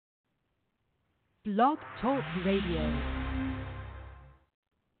Blog Talk Radio.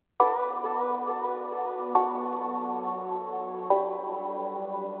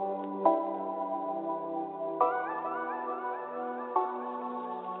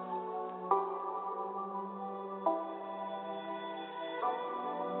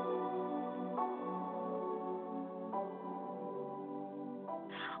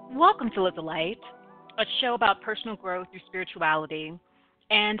 Welcome to Live the Light, a show about personal growth through spirituality.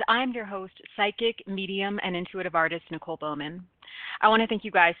 And I'm your host, psychic, medium, and intuitive artist, Nicole Bowman. I want to thank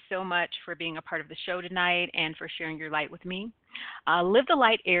you guys so much for being a part of the show tonight and for sharing your light with me. Live the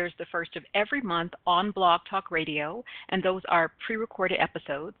Light airs the first of every month on Blog Talk Radio, and those are pre-recorded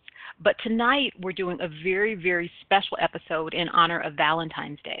episodes. But tonight we're doing a very, very special episode in honor of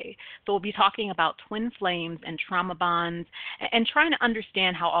Valentine's Day. So we'll be talking about twin flames and trauma bonds and trying to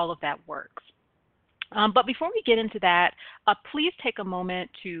understand how all of that works. But before we get into that, please take a moment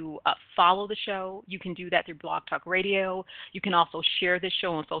to follow the show. You can do that through Blog Talk Radio. You can also share this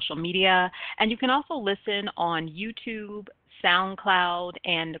show on social media. And you can also listen on YouTube, SoundCloud,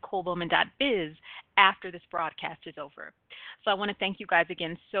 and NicoleBowman.biz after this broadcast is over. So I want to thank you guys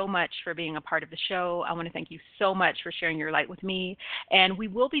again so much for being a part of the show. I want to thank you so much for sharing your light with me. And we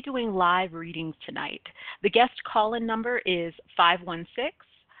will be doing live readings tonight. The guest call-in number is 516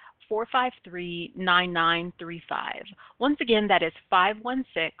 453-9935. Once again, that is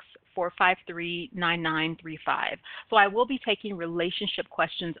 516-453-9935. So I will be taking relationship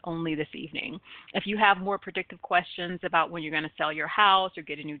questions only this evening. If you have more predictive questions about when you're going to sell your house or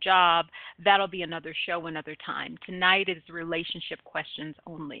get a new job, that'll be another show another time. Tonight is relationship questions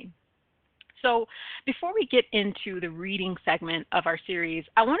only. So before we get into the reading segment of our series,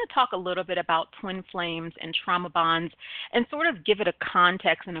 I want to talk a little bit about twin flames and trauma bonds and sort of give it a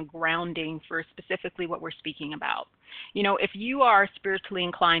context and a grounding for specifically what we're speaking about. You know, if you are spiritually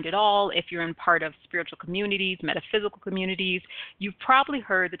inclined at all, if you're in part of spiritual communities, metaphysical communities, you've probably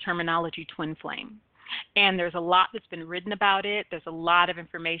heard the terminology twin flame. And there's a lot that's been written about it. There's a lot of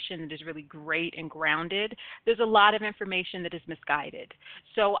information that is really great and grounded. There's a lot of information that is misguided.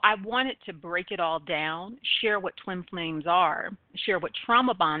 So I wanted to break it all down, share what twin flames are, share what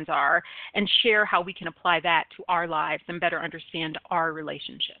trauma bonds are, and share how we can apply that to our lives and better understand our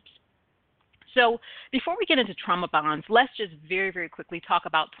relationships. So before we get into trauma bonds, let's just very, very quickly talk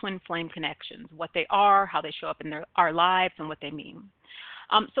about twin flame connections, what they are, how they show up in our lives, and what they mean.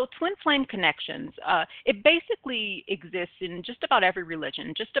 So twin flame connections, it basically exists in just about every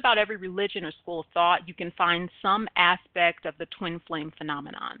religion. Just about every religion or school of thought, you can find some aspect of the twin flame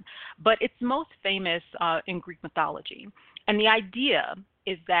phenomenon. But it's most famous in Greek mythology. And the idea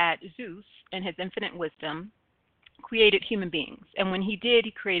is that Zeus, in his infinite wisdom, created human beings. And when he did,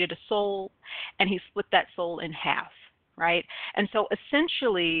 he created a soul, and he split that soul in half. Right? And so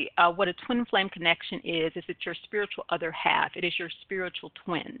essentially what a twin flame connection is it's your spiritual other half. It is your spiritual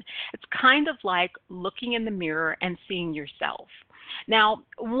twin. It's kind of like looking in the mirror and seeing yourself. Now,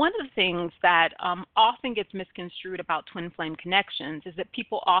 one of the things that often gets misconstrued about twin flame connections is that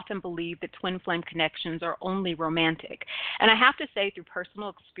people often believe that twin flame connections are only romantic. And I have to say, through personal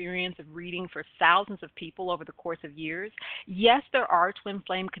experience of reading for thousands of people over the course of years, yes, there are twin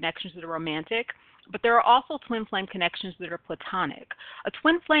flame connections that are romantic, but there are also twin flame connections that are platonic. A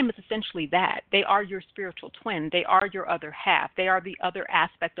twin flame is essentially that. They are your spiritual twin. They are your other half. They are the other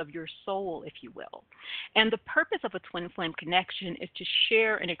aspect of your soul, if you will. And the purpose of a twin flame connection is to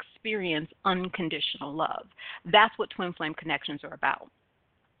share and experience unconditional love. That's what twin flame connections are about.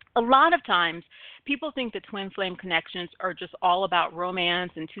 A lot of times, people think that twin flame connections are just all about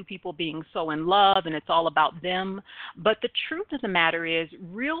romance and two people being so in love and it's all about them. But the truth of the matter is,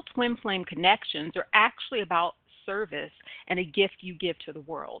 real twin flame connections are actually about service and a gift you give to the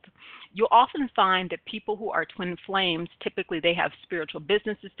world. You'll often find that people who are twin flames, typically they have spiritual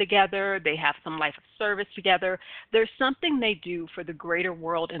businesses together, they have some life of service together. There's something they do for the greater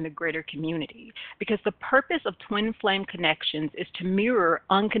world and the greater community, because the purpose of twin flame connections is to mirror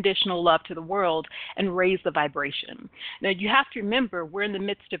unconditional love to the world and raise the vibration. Now, you have to remember, we're in the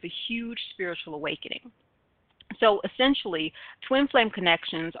midst of a huge spiritual awakening. So essentially, twin flame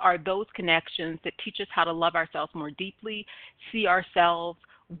connections are those connections that teach us how to love ourselves more deeply, see ourselves,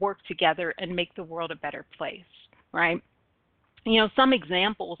 work together, and make the world a better place, right? You know, some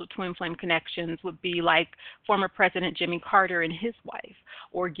examples of twin flame connections would be like former President Jimmy Carter and his wife,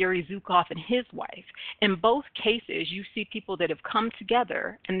 or Gary Zukav and his wife. In both cases, you see people that have come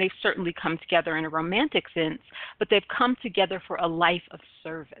together, and they've certainly come together in a romantic sense, but they've come together for a life of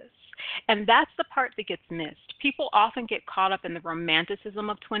service. And that's the part that gets missed. People often get caught up in the romanticism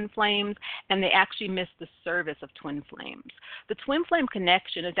of twin flames, and they actually miss the service of twin flames. The twin flame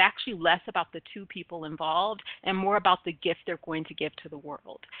connection is actually less about the two people involved and more about the gift they're going to give to the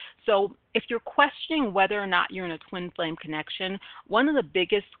world. So if you're questioning whether or not you're in a twin flame connection, one of the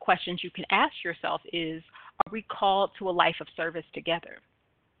biggest questions you can ask yourself is, are we called to a life of service together?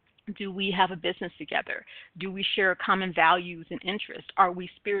 Do we have a business together? Do we share common values and interests? Are we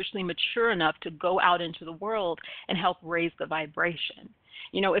spiritually mature enough to go out into the world and help raise the vibration?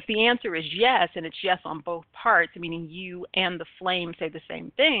 You know, if the answer is yes, and it's yes on both parts, meaning you and the flame say the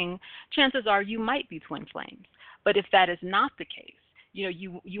same thing, chances are you might be twin flames. But if that is not the case,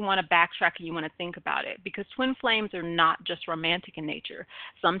 you want to backtrack and you want to think about it, because twin flames are not just romantic in nature.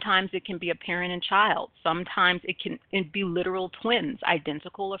 Sometimes it can be a parent and child. Sometimes it can be literal twins,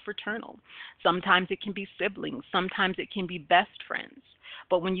 identical or fraternal. Sometimes it can be siblings. Sometimes it can be best friends.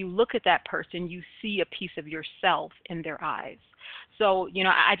 But when you look at that person, you see a piece of yourself in their eyes. So,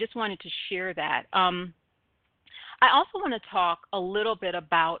 I just wanted to share that. I also want to talk a little bit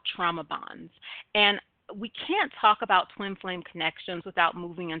about trauma bonds. And we can't talk about twin flame connections without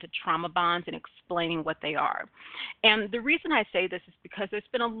moving into trauma bonds and explaining what they are. And the reason I say this is because there's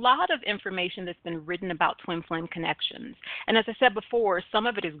been a lot of information that's been written about twin flame connections. And as I said before, some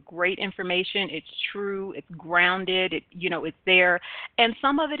of it is great information. It's true. It's grounded. It's there. And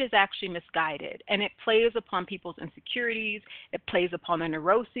some of it is actually misguided. And it plays upon people's insecurities. It plays upon their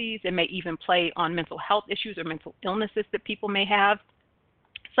neuroses. It may even play on mental health issues or mental illnesses that people may have.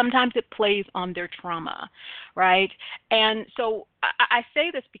 Sometimes it plays on their trauma, right? And so I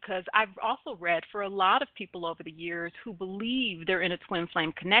say this because I've also read for a lot of people over the years who believe they're in a twin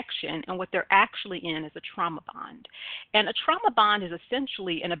flame connection, and what they're actually in is a trauma bond. And a trauma bond is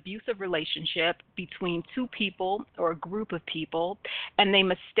essentially an abusive relationship between two people or a group of people, and they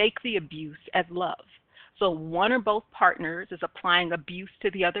mistake the abuse as love. So one or both partners is applying abuse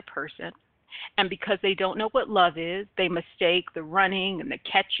to the other person. And because they don't know what love is, they mistake the running and the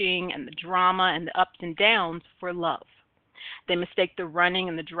catching and the drama and the ups and downs for love. They mistake the running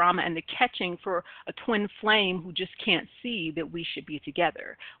and the drama and the catching for a twin flame who just can't see that we should be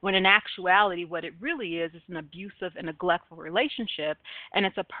together. When in actuality, what it really is an abusive and neglectful relationship, and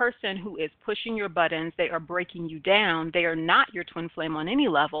it's a person who is pushing your buttons. They are breaking you down. They are not your twin flame on any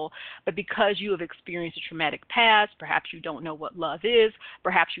level, but because you have experienced a traumatic past, perhaps you don't know what love is,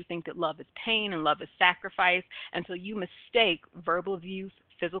 perhaps you think that love is pain and love is sacrifice, and so you mistake verbal abuse,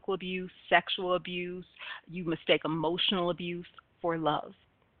 physical abuse, sexual abuse, you mistake emotional abuse for love.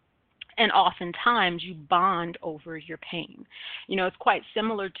 And oftentimes you bond over your pain. It's quite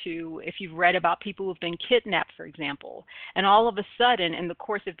similar to if you've read about people who've been kidnapped, for example, and all of a sudden in the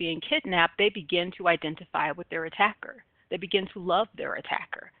course of being kidnapped, they begin to identify with their attacker. They begin to love their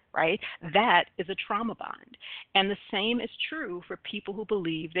attacker. Right? That is a trauma bond. And the same is true for people who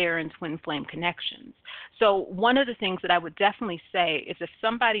believe they're in twin flame connections. So one of the things that I would definitely say is if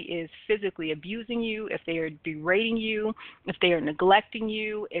somebody is physically abusing you, if they are berating you, if they are neglecting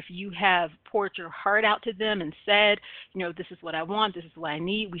you, if you have poured your heart out to them and said, this is what I want, this is what I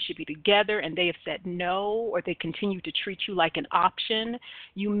need, we should be together, and they have said no, or they continue to treat you like an option,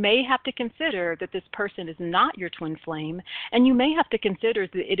 you may have to consider that this person is not your twin flame, and you may have to consider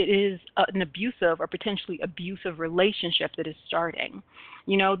that it is an abusive or potentially abusive relationship that is starting.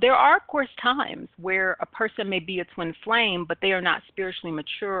 There are, of course, times where a person may be a twin flame, but they are not spiritually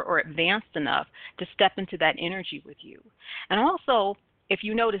mature or advanced enough to step into that energy with you. And also, if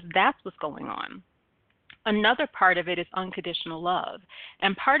you notice that's what's going on, another part of it is unconditional love.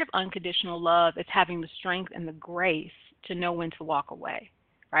 And part of unconditional love is having the strength and the grace to know when to walk away.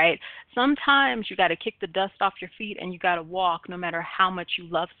 Right? Sometimes you got to kick the dust off your feet and you got to walk no matter how much you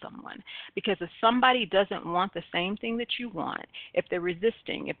love someone. Because if somebody doesn't want the same thing that you want, if they're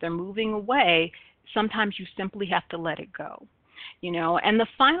resisting, if they're moving away, sometimes you simply have to let it go. And the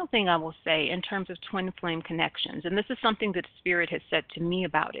final thing I will say in terms of twin flame connections, and this is something that Spirit has said to me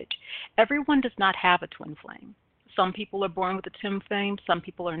about it, everyone does not have a twin flame. Some people are born with a twin flame, some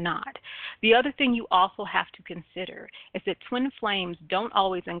people are not. The other thing you also have to consider is that twin flames don't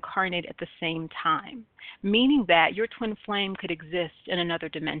always incarnate at the same time, meaning that your twin flame could exist in another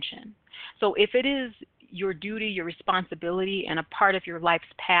dimension. So if it is your duty, your responsibility, and a part of your life's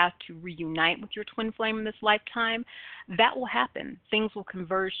path to reunite with your twin flame in this lifetime, that will happen. Things will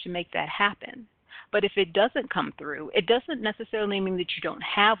converge to make that happen. But if it doesn't come through, it doesn't necessarily mean that you don't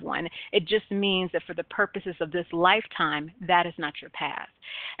have one. It just means that for the purposes of this lifetime, that is not your path.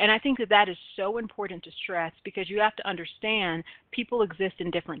 And I think that that is so important to stress because you have to understand people exist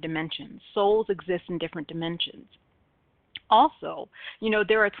in different dimensions. Souls exist in different dimensions. Also,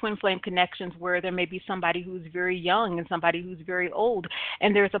 there are twin flame connections where there may be somebody who's very young and somebody who's very old,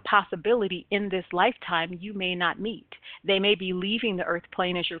 and there's a possibility in this lifetime you may not meet. They may be leaving the earth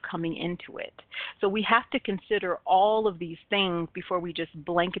plane as you're coming into it. So we have to consider all of these things before we just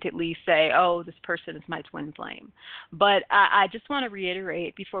blanketly say, oh, this person is my twin flame. But I just want to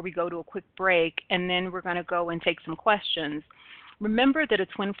reiterate before we go to a quick break, and then we're going to go and take some questions. Remember that a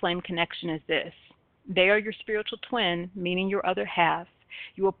twin flame connection is this. They are your spiritual twin, meaning your other half.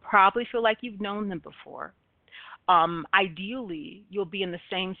 You will probably feel like you've known them before. Ideally, you'll be in the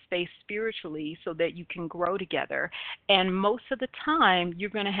same space spiritually so that you can grow together. And most of the time, you're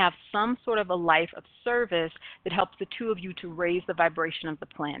going to have some sort of a life of service that helps the two of you to raise the vibration of the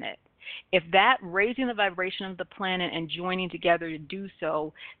planet. If that raising the vibration of the planet and joining together to do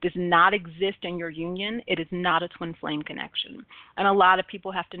so does not exist in your union, it is not a twin flame connection. And a lot of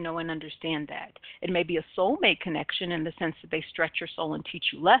people have to know and understand that. It may be a soulmate connection in the sense that they stretch your soul and teach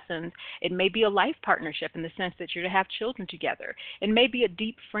you lessons. It may be a life partnership in the sense that you're to have children together. It may be a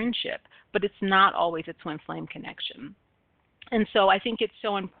deep friendship, but it's not always a twin flame connection. And so I think it's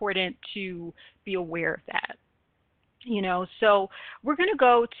so important to be aware of that. So we're going to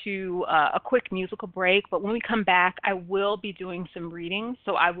go to a quick musical break, but when we come back, I will be doing some readings,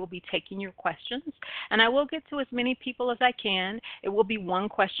 so I will be taking your questions, and I will get to as many people as I can. It will be one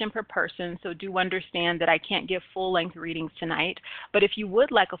question per person, so do understand that I can't give full-length readings tonight, but if you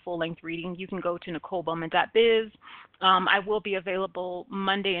would like a full-length reading, you can go to NicoleBowman.biz. I will be available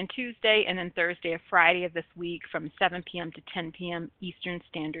Monday and Tuesday, and then Thursday and Friday of this week from 7 p.m. to 10 p.m. Eastern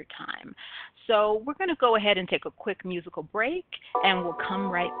Standard Time. So we're going to go ahead and take a quick musical break, and we'll come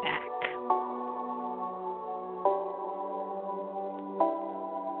right back.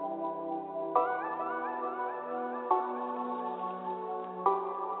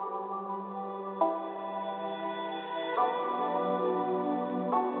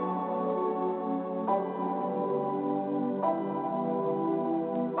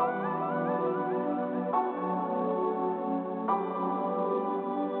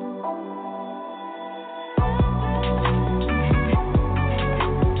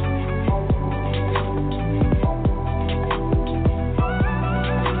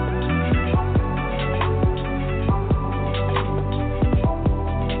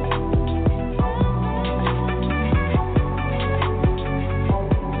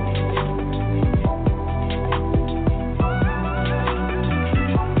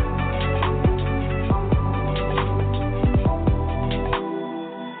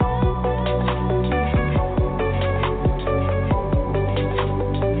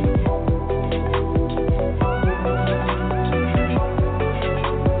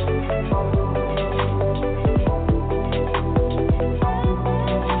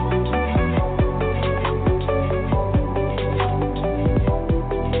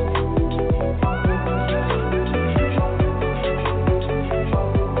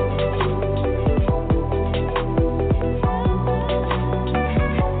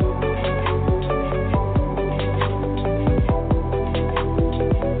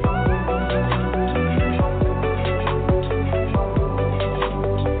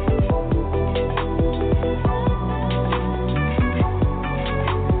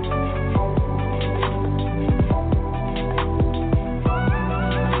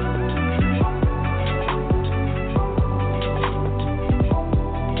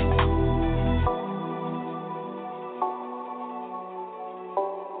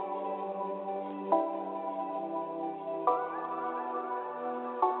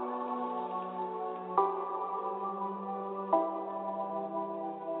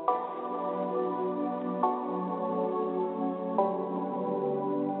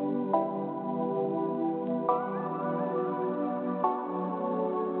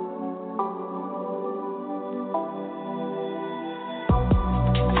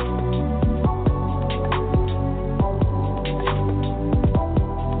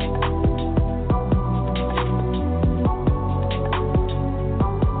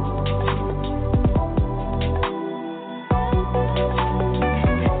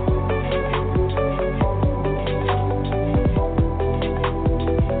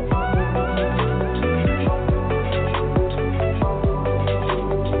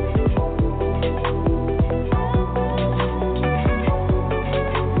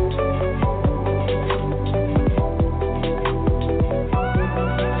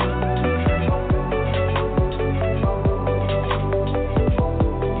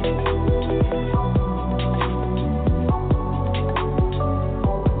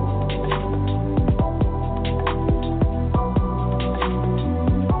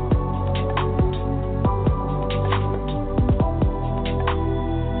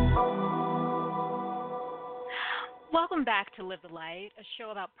 Live the Light, a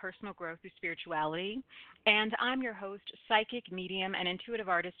show about personal growth through spirituality. And I'm your host, psychic, medium, and intuitive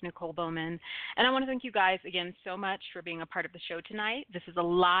artist Nicole Bowman. And I want to thank you guys again so much for being a part of the show tonight. This is a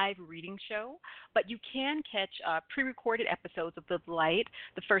live reading show, but you can catch pre-recorded episodes of Live the Light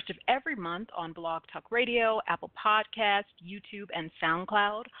the first of every month on Blog Talk Radio, Apple Podcasts, YouTube, and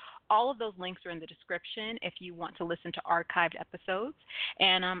SoundCloud. All of those links are in the description if you want to listen to archived episodes.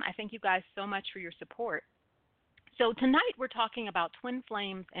 And I thank you guys so much for your support. So tonight we're talking about twin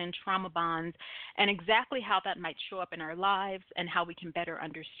flames and trauma bonds and exactly how that might show up in our lives and how we can better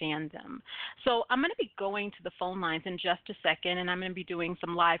understand them. So I'm going to be going to the phone lines in just a second, and I'm going to be doing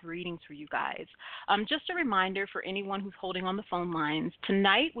some live readings for you guys. Just a reminder for anyone who's holding on the phone lines,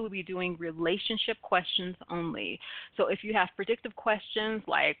 tonight we'll be doing relationship questions only. So if you have predictive questions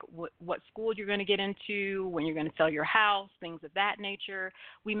like what school you're going to get into, when you're going to sell your house, things of that nature,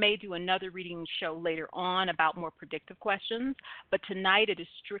 we may do another reading show later on about more predictive questions, but tonight it is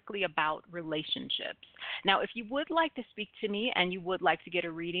strictly about relationships. Now, if you would like to speak to me and you would like to get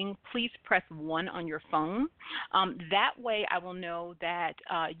a reading, please press 1 on your phone. That way I will know that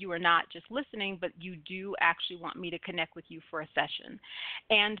you are not just listening, but you do actually want me to connect with you for a session.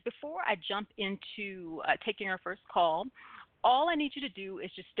 And before I jump into taking our first call, all I need you to do is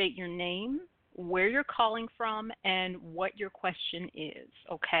just state your name, where you're calling from, and what your question is,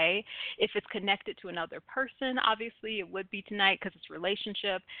 okay? If it's connected to another person, obviously it would be tonight because it's a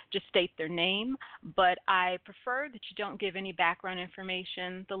relationship. Just state their name, but I prefer that you don't give any background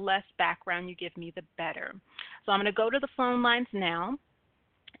information. The less background you give me, the better. So I'm going to go to the phone lines now.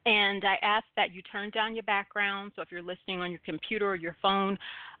 And I ask that you turn down your background. So if you're listening on your computer or your phone,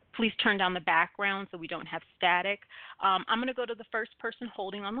 please turn down the background so we don't have static. I'm going to go to the first person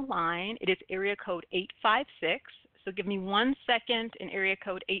holding on the line. It is area code 856. So give me 1 second in area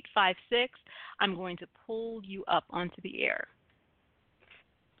code 856. I'm going to pull you up onto the air.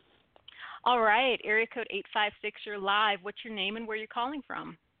 All right, area code 856, you're live. What's your name and where you're calling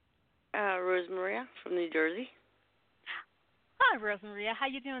from? Rosemaria from New Jersey. Hi, Rosemaria. How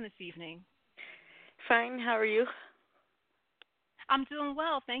you doing this evening? Fine. How are you? I'm doing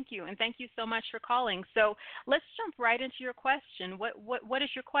well, thank you, and thank you so much for calling. So let's jump right into your question. What is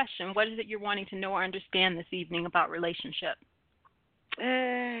your question? What is it you're wanting to know or understand this evening about relationship?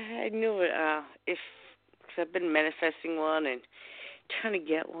 I knew it. Cause I've been manifesting one and trying to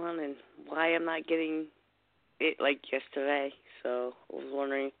get one, and why I'm not getting it like yesterday. So I was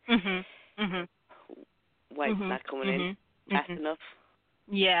wondering why it's not coming in fast enough.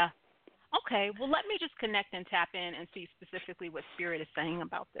 Yeah. Okay, well, let me just connect and tap in and see specifically what Spirit is saying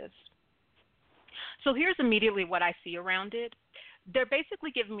about this. So here's immediately what I see around it. They're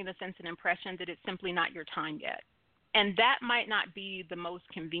basically giving me the sense and impression that it's simply not your time yet. And that might not be the most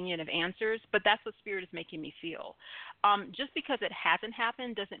convenient of answers, but that's what Spirit is making me feel. Just because it hasn't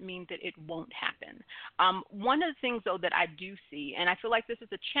happened doesn't mean that it won't happen. One of the things, though, that I do see, and I feel like this is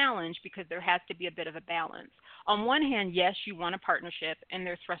a challenge because there has to be a bit of a balance. On one hand, yes, you want a partnership, and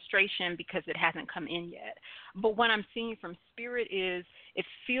there's frustration because it hasn't come in yet. But what I'm seeing from Spirit is it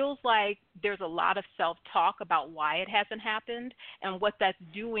feels like there's a lot of self-talk about why it hasn't happened, and what that's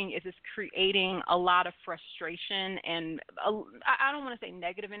doing is it's creating a lot of frustration and I don't want to say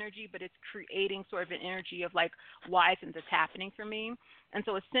negative energy, but it's creating sort of an energy of like, why isn't this happening for me? And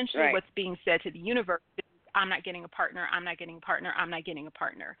so essentially what's being said to the universe is, I'm not getting a partner, I'm not getting a partner, I'm not getting a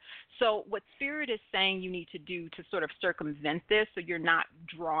partner. So what Spirit is saying you need to do to sort of circumvent this so you're not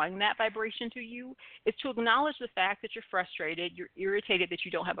drawing that vibration to you is to acknowledge the fact that you're frustrated, you're irritated that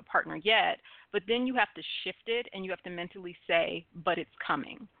you don't have a partner yet, but then you have to shift it and you have to mentally say, but it's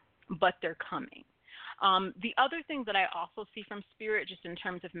coming, but they're coming. The other thing that I also see from Spirit, just in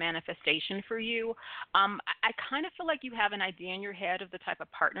terms of manifestation for you, I kind of feel like you have an idea in your head of the type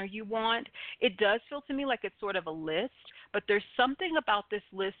of partner you want. It does feel to me like it's sort of a list, but there's something about this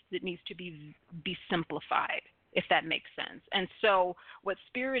list that needs to be simplified, if that makes sense. And so what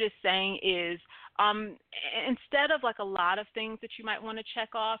Spirit is saying is instead of like a lot of things that you might want to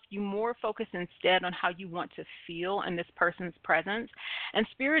check off, you more focus instead on how you want to feel in this person's presence. And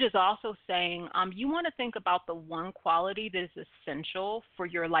Spirit is also saying you want to think about the one quality that is essential for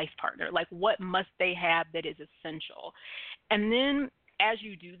your life partner. Like, what must they have that is essential? And then as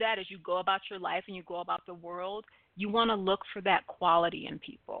you do that, as you go about your life and you go about the world, you want to look for that quality in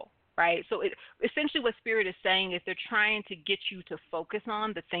people. Right? So essentially what Spirit is saying is they're trying to get you to focus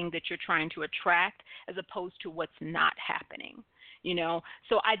on the thing that you're trying to attract as opposed to what's not happening, you know?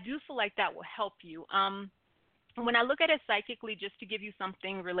 So I do feel like that will help you. When I look at it psychically, just to give you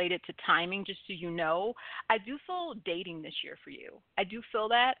something related to timing, just so you know, I do feel dating this year for you. I do feel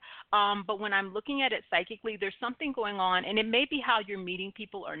that. But when I'm looking at it psychically, there's something going on, and it may be how you're meeting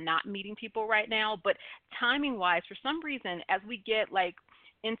people or not meeting people right now. But timing wise, for some reason, as we get like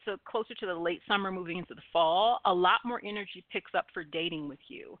into closer to the late summer, moving into the fall, a lot more energy picks up for dating with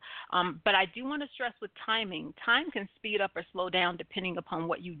you. But I do want to stress with timing, time can speed up or slow down depending upon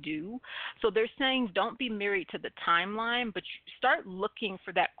what you do. So they're saying don't be married to the timeline, but start looking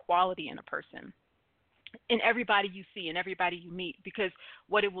for that quality in a person, in everybody you see and everybody you meet, because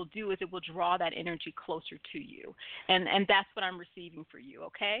what it will do is it will draw that energy closer to you. And that's what I'm receiving for you,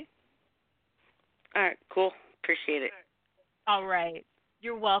 okay? All right, cool. Appreciate it. All right.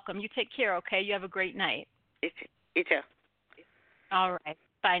 You're welcome. You take care, okay? You have a great night. You too. All right.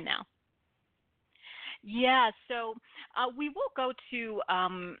 Bye now. Yeah, so we will go to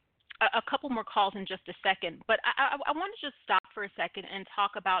a couple more calls in just a second, but I want to just stop for a second and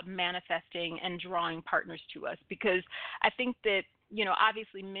talk about manifesting and drawing partners to us, because I think that, you know,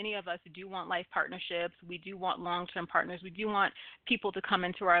 obviously many of us do want life partnerships. We do want long-term partners. We do want people to come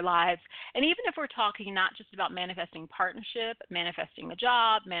into our lives. And even if we're talking not just about manifesting partnership, manifesting a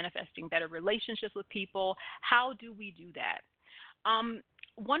job, manifesting better relationships with people, how do we do that?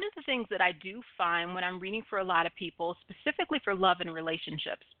 One of the things that I do find when I'm reading for a lot of people, specifically for love and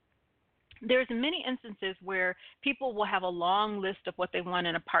relationships, there's many instances where people will have a long list of what they want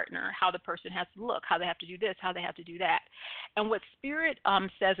in a partner, how the person has to look, how they have to do this, how they have to do that. And what Spirit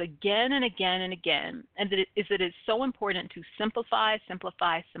says again and again and again, and is that it's so important to simplify,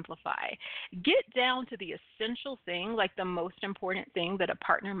 simplify, simplify. Get down to the essential thing, like the most important thing that a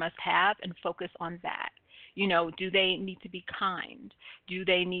partner must have, and focus on that. You know, do they need to be kind? Do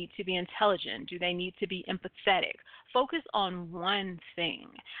they need to be intelligent? Do they need to be empathetic? Focus on one thing.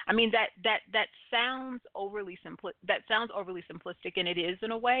 I mean, that sounds overly simplistic, and it is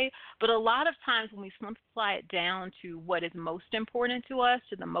in a way. But a lot of times when we simplify it down to what is most important to us,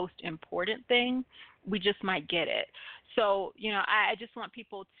 to the most important thing, we just might get it. So, you know, I just want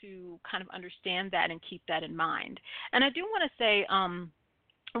people to kind of understand that and keep that in mind. And I do want to say,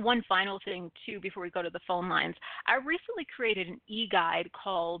 one final thing, too, before we go to the phone lines. I recently created an e-guide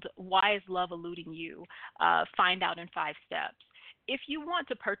called Why is Love Eluding You? Find Out in 5 Steps. If you want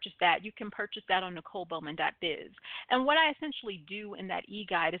to purchase that, you can purchase that on NicoleBowman.biz. And what I essentially do in that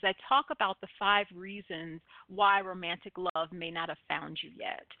e-guide is I talk about the 5 reasons why romantic love may not have found you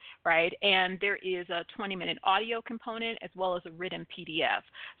yet, right? And there is a 20-minute audio component as well as a written PDF.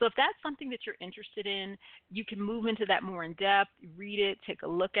 So if that's something that you're interested in, you can move into that more in depth, read it, take a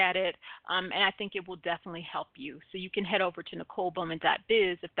look at it, and I think it will definitely help you. So you can head over to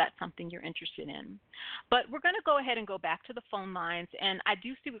NicoleBowman.biz if that's something you're interested in. But we're going to go ahead and go back to the phone lines, and I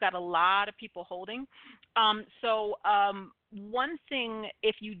do see we've got a lot of people holding. One thing,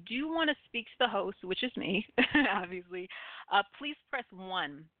 if you do want to speak to the host, which is me, obviously, please press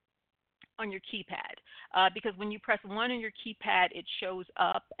 1 on your keypad, because when you press 1 on your keypad, it shows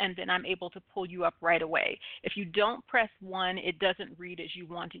up, and then I'm able to pull you up right away. If you don't press 1, it doesn't read as you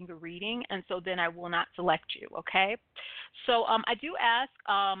wanting the reading, and so then I will not select you, okay? So I do ask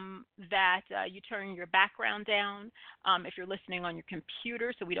that you turn your background down if you're listening on your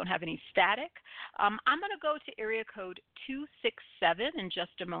computer so we don't have any static. I'm going to go to area code 267 in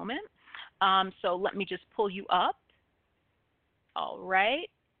just a moment. So let me just pull you up. All right.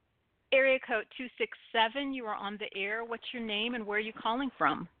 Area code 267, you are on the air. What's your name and where are you calling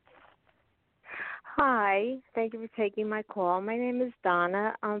from? Hi. Thank you for taking my call. My name is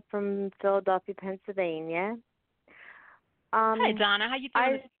Donna. I'm from Philadelphia, Pennsylvania. Hi, Donna. How you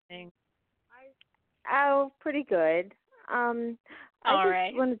doing this evening? Oh, pretty good. I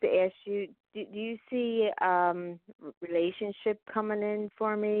just wanted to ask you, do you see relationship coming in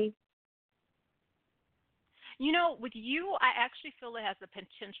for me? You know, with you, I actually feel it has the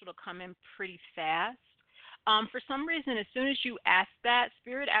potential to come in pretty fast. For some reason, as soon as you asked that,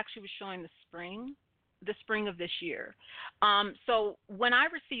 Spirit actually was showing the spring of this year. So when I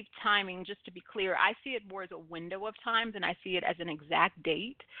receive timing, just to be clear, I see it more as a window of time than I see it as an exact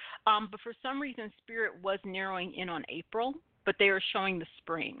date. But for some reason, Spirit was narrowing in on April, but they are showing the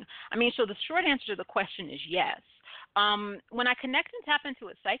spring. I mean, so the short answer to the question is yes. When I connect and tap into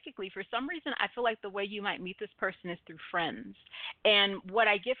it psychically, for some reason, I feel like the way you might meet this person is through friends. And what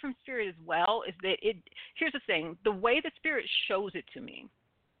I get from Spirit as well is that here's the thing, the way the Spirit shows it to me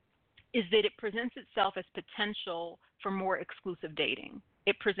is that it presents itself as potential for more exclusive dating.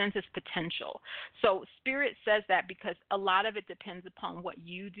 it presents its potential. So Spirit says that because a lot of it depends upon what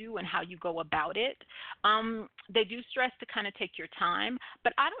you do and how you go about it. They do stress to kind of take your time,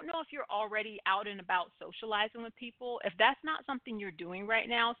 but I don't know if you're already out and about socializing with people. If that's not something you're doing right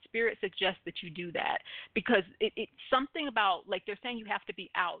now, Spirit suggests that you do that because it's something about, like they're saying, you have to be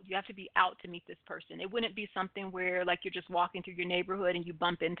out. You have to be out to meet this person. It wouldn't be something where like you're just walking through your neighborhood and you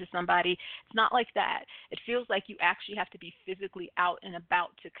bump into somebody. It's not like that. It feels like you actually have to be physically out and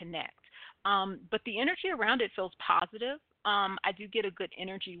about to connect. But the energy around it feels positive. I do get a good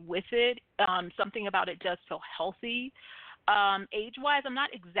energy with it. Something about it does feel healthy. Age-wise, I'm not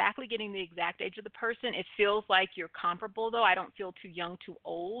exactly getting the exact age of the person. It feels like you're comparable, though. I don't feel too young, too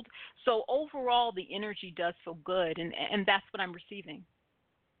old. So overall, the energy does feel good, and that's what I'm receiving.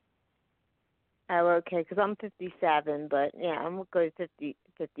 Oh, okay, because I'm 57, but yeah, I'm going to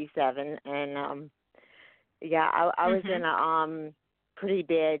 57, and yeah, I was in a pretty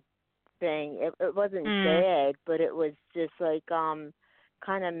bad thing. It wasn't bad, but it was just like kind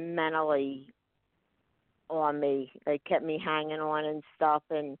of mentally on me. Like kept me hanging on and stuff,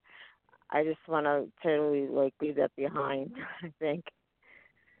 and I just want to totally like leave that behind. I think.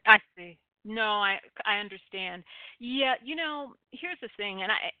 I see. No, I understand. Yeah, here's the thing,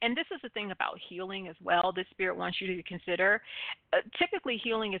 and this is the thing about healing as well. The Spirit wants you to consider. Typically,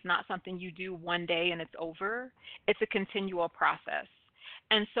 healing is not something you do one day and it's over. It's a continual process.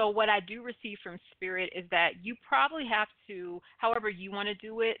 And so what I do receive from Spirit is that you probably have to, however you want to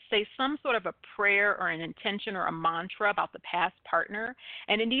do it, say some sort of a prayer or an intention or a mantra about the past partner.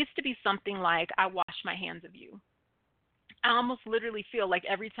 And it needs to be something like, I wash my hands of you. I almost literally feel like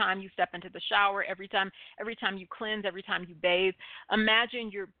every time you step into the shower, every time you cleanse, every time you bathe,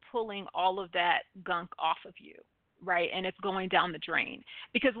 imagine you're pulling all of that gunk off of you, right? And it's going down the drain.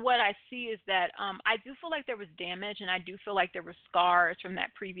 Because what I see is that I do feel like there was damage, and I do feel like there were scars from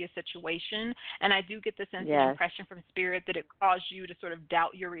that previous situation. And I do get the sense and impression from Spirit that it caused you to sort of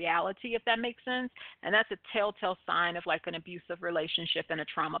doubt your reality, if that makes sense. And that's a telltale sign of like an abusive relationship and a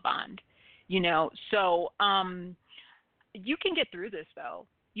trauma bond, So, you can get through this, though.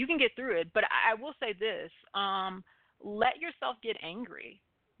 You can get through it. But I will say this. Let yourself get angry.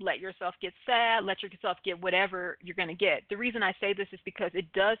 Let yourself get sad. Let yourself get whatever you're going to get. The reason I say this is because it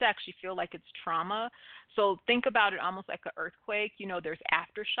does actually feel like it's trauma. So think about it almost like an earthquake. There's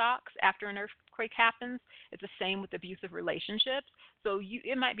aftershocks after an earthquake happens. It's the same with abusive relationships. So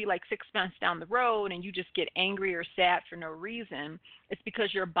it might be like 6 months down the road and you just get angry or sad for no reason. It's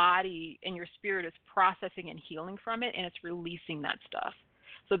because your body and your spirit is processing and healing from it, and it's releasing that stuff.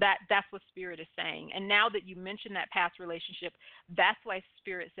 So that's what Spirit is saying. And now that you mentioned that past relationship, that's why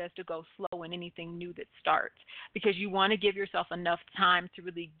Spirit says to go slow in anything new that starts, because you want to give yourself enough time to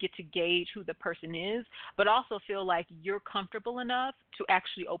really get to gauge who the person is, but also feel like you're comfortable enough to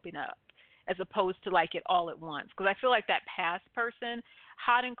actually open up, as opposed to like it all at once. Because I feel like that past person,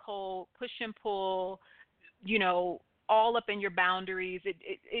 hot and cold, push and pull, all up in your boundaries,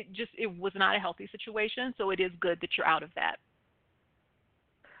 it was not a healthy situation. So it is good that you're out of that.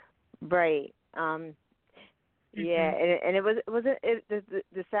 Right. Yeah, and it wasn't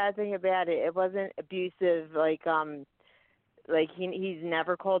the sad thing about it. It wasn't abusive. Like he's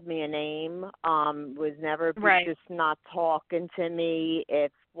never called me a name. Was never just not talking to me.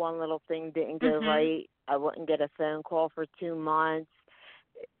 If one little thing didn't go right, I wouldn't get a phone call for 2 months.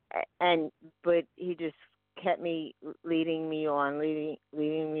 But he just kept me leading me on. We're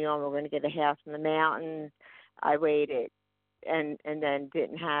going to get a house in the mountains. I waited. And then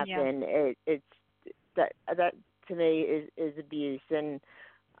didn't happen. Yeah. It's that to me is abuse, and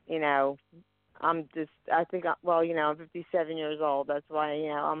I'm 57 years old. That's why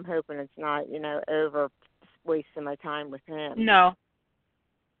I'm hoping it's not over wasting my time with him. No,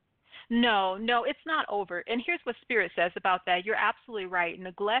 it's not over. And here's what Spirit says about that. You're absolutely right.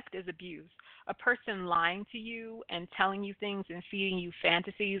 Neglect is abuse. A person lying to you and telling you things and feeding you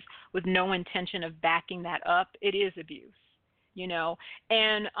fantasies with no intention of backing that up, it is abuse.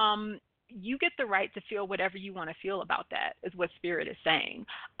 And you get the right to feel whatever you want to feel about that, is what Spirit is saying.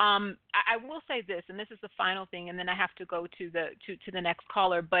 I will say this, and this is the final thing, and then I have to go to the next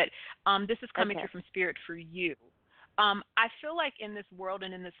caller, but this is coming through from Spirit for you. I feel like in this world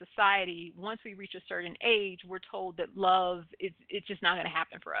and in this society, once we reach a certain age, we're told that love it's just not going to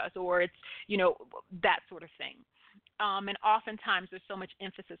happen for us, or it's that sort of thing. And oftentimes there's so much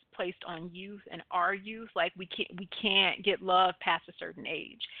emphasis placed on youth and our youth, like we can't get love past a certain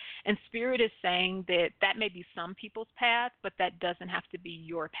age. And Spirit is saying that may be some people's path, but that doesn't have to be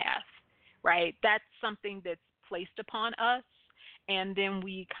your path, right? That's something that's placed upon us, and then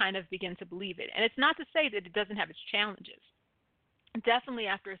we kind of begin to believe it. And it's not to say that it doesn't have its challenges. definitely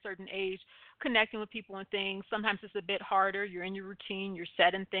after a certain age, connecting with people and things, sometimes it's a bit harder. You're in your routine, you're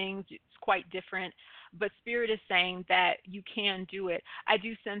set in things, it's quite different. But Spirit is saying that you can do it. I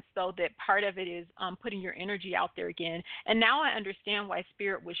do sense, though, that part of it is putting your energy out there again. And now I understand why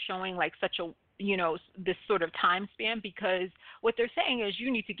Spirit was showing like such a, this sort of time span, because what they're saying is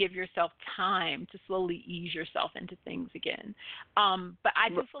you need to give yourself time to slowly ease yourself into things again. But I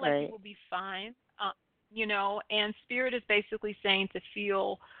do feel like you Right. will be fine. And Spirit is basically saying to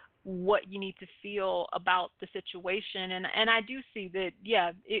feel what you need to feel about the situation. And I do see that,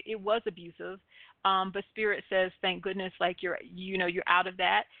 yeah, it was abusive. But Spirit says, thank goodness, like you're out of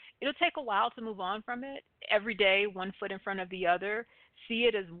that. It'll take a while to move on from it. Every day, one foot in front of the other. See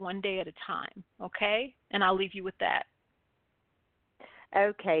it as one day at a time, okay? And I'll leave you with that.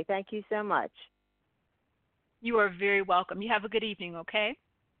 Okay. Thank you so much. You are very welcome. You have a good evening, okay?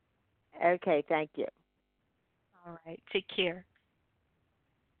 Okay. Thank you. All right. Take care.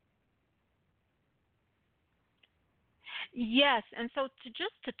 Yes, and so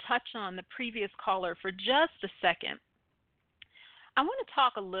to touch on the previous caller for just a second, I want to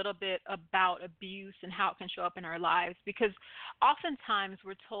talk a little bit about abuse and how it can show up in our lives, because oftentimes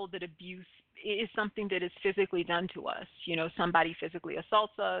we're told that abuse is something that is physically done to us. Somebody physically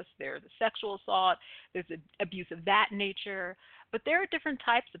assaults us, there's a sexual assault, there's abuse of that nature. But there are different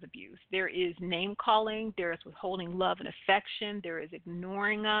types of abuse. There is name calling, there is withholding love and affection, there is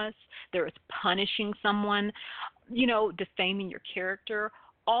ignoring us, there is punishing someone, defaming your character.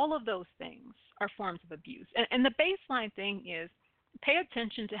 All of those things are forms of abuse. And the baseline thing is pay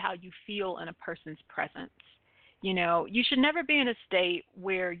attention to how you feel in a person's presence. You should never be in a state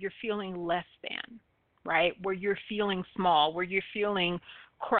where you're feeling less than, right? Where you're feeling small, where you're feeling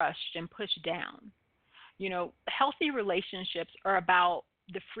crushed and pushed down. Healthy relationships are about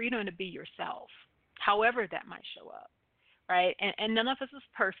the freedom to be yourself, however that might show up, right? And none of us is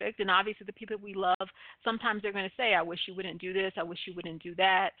perfect. And obviously, the people we love, sometimes they're going to say, I wish you wouldn't do this. I wish you wouldn't do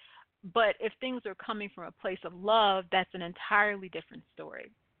that. But if things are coming from a place of love, that's an entirely different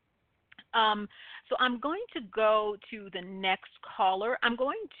story. So I'm going to go to the next caller. I'm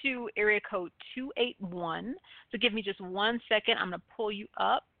going to area code 281. So give me just 1 second. I'm going to pull you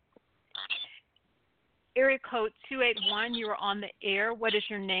up. Area code 281, you are on the air. What is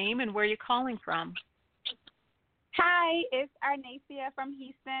your name and where are you calling from? Hi, it's Arnacia from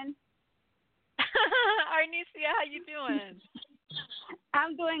Houston. Arnacia, how you doing?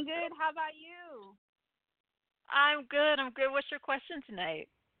 I'm doing good. How about you? I'm good. What's your question tonight?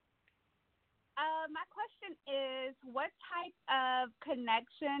 My question is, what type of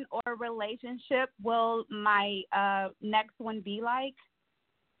connection or relationship will my next one be like?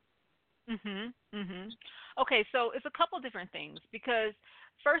 Okay, so it's a couple different things, because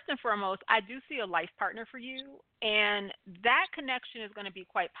first and foremost, I do see a life partner for you, and that connection is going to be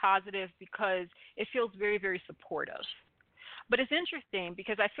quite positive because it feels very, very supportive. But it's interesting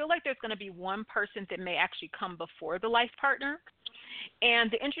because I feel like there's going to be one person that may actually come before the life partner. And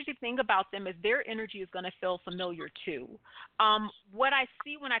the interesting thing about them is their energy is going to feel familiar too. What I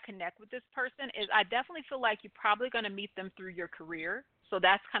see when I connect with this person is I definitely feel like you're probably going to meet them through your career. So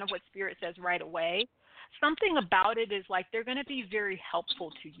that's kind of what Spirit says right away. Something about it is like they're going to be very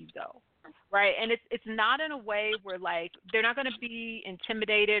helpful to you, though. Right, and it's not in a way where like they're not going to be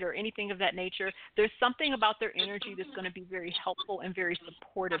intimidated or anything of that nature. There's something about their energy that's going to be very helpful and very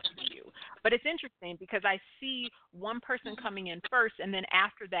supportive to you. But it's interesting because I see one person coming in first, and then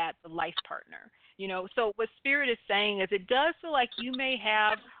after that, the life partner. So what Spirit is saying is it does feel like you may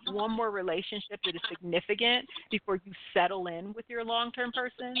have one more relationship that is significant before you settle in with your long-term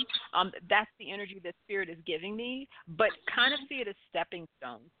person. That's the energy that Spirit is giving me, but kind of see it as stepping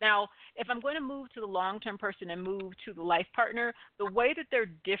stones. Now, if I'm going to move to the long-term person and move to the life partner, the way that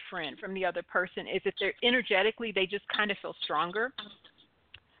they're different from the other person is that they're energetically, they just kind of feel stronger.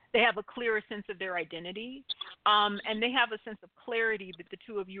 They have a clearer sense of their identity, and they have a sense of clarity that the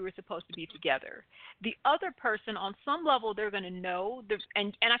two of you are supposed to be together. The other person, on some level, they're going to know,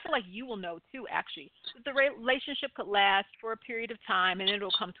 and I feel like you will know too, actually, that the relationship could last for a period of time and it'll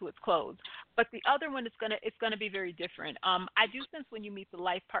come to its close. But the other one is it's going to be very different. I do sense when you meet the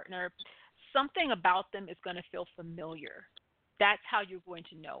life partner, something about them is going to feel familiar. That's how you're going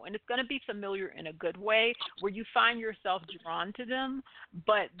to know. And it's going to be familiar in a good way where you find yourself drawn to them,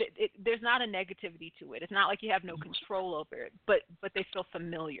 but there's not a negativity to it. It's not like you have no control over it, but they feel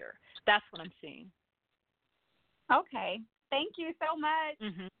familiar. That's what I'm seeing. Okay. Thank you so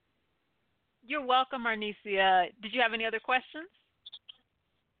much. You're welcome, Arnacia. Did you have any other questions?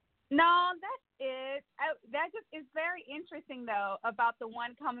 No, that's it. That just is very interesting, though, about the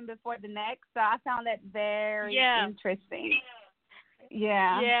one coming before the next. So I found that very interesting.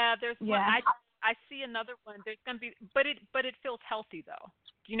 Yeah, there's one. Yeah. I see another one. There's gonna be, but it feels healthy though.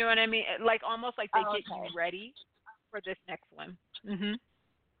 Do you know what I mean? Like almost like they Oh, get okay. you ready for this next one. Mhm.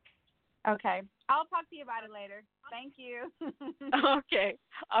 Okay. I'll talk to you about it later. Thank you. Okay.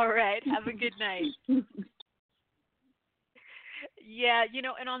 All right. Have a good night. Yeah,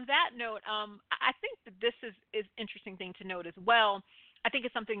 and on that note, I think that this is interesting thing to note as well. I think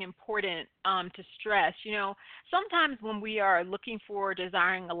it's something important to stress. Sometimes when we are looking for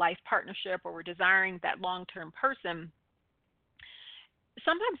desiring a life partnership or we're desiring that long-term person,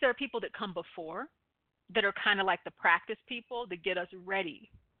 sometimes there are people that come before that are kind of like the practice people that get us ready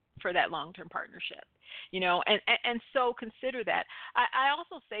for that long-term partnership, and so consider that. I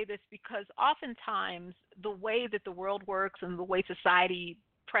also say this because oftentimes the way that the world works and the way society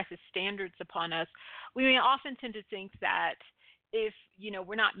presses standards upon us, we may often tend to think that if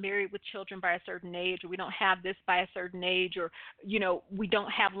we're not married with children by a certain age, or we don't have this by a certain age, or we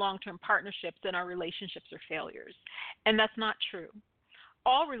don't have long-term partnerships, then our relationships are failures, and that's not true.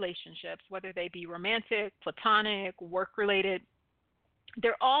 All relationships, whether they be romantic, platonic, work-related,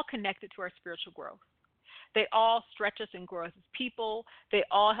 they're all connected to our spiritual growth. They all stretch us and grow us as people. They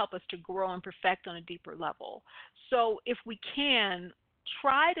all help us to grow and perfect on a deeper level. So if we can,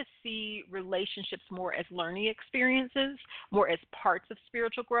 try to see relationships more as learning experiences, more as parts of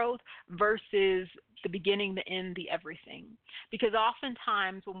spiritual growth versus the beginning, the end, the everything. Because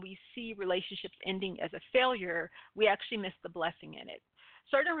oftentimes when we see relationships ending as a failure, we actually miss the blessing in it.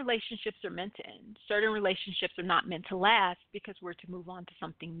 Certain relationships are meant to end. Certain relationships are not meant to last because we're to move on to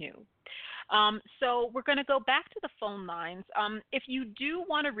something new. So we're going to go back to the phone lines. If you do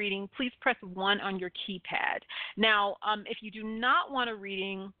want a reading, please press 1 on your keypad. Now, if you do not want a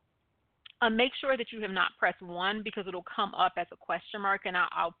reading, make sure that you have not pressed 1 because it'll come up as a question mark, and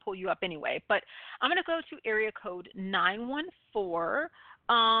I'll pull you up anyway. But I'm going to go to area code 914.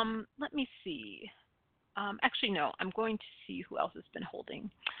 Let me see. Actually, no, I'm going to see who else has been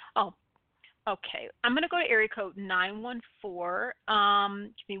holding. Oh, okay. I'm going to go to area code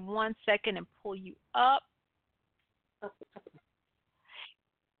 914. Give me 1 second and pull you up.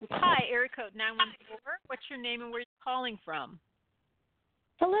 Hi, area code 914. What's your name and where are you calling from?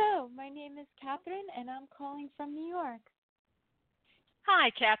 Hello, my name is Catherine, and I'm calling from New York.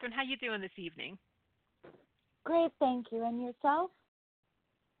 Hi, Catherine. How you doing this evening? Great, thank you. And yourself?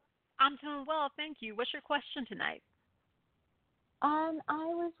 I'm doing well, thank you. What's your question tonight? I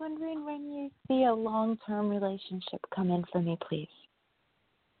was wondering when you see a long-term relationship come in for me, please.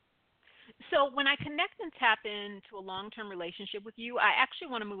 So when I connect and tap into a long-term relationship with you, I actually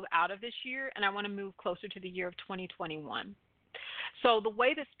want to move out of this year, and I want to move closer to the year of 2021. So the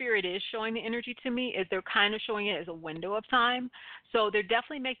way the Spirit is showing the energy to me is they're kind of showing it as a window of time. So they're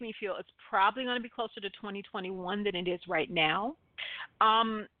definitely making me feel it's probably going to be closer to 2021 than it is right now.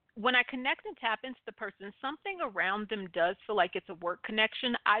 When I connect and tap into the person, something around them does feel like it's a work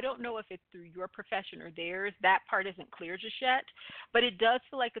connection. I don't know if it's through your profession or theirs. That part isn't clear just yet. But it does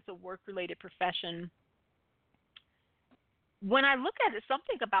feel like it's a work-related profession. When I look at it,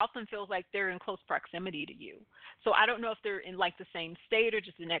 something about them feels like they're in close proximity to you. So I don't know if they're in like the same state or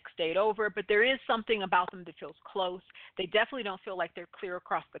just the next state over, but there is something about them that feels close. They definitely don't feel like they're clear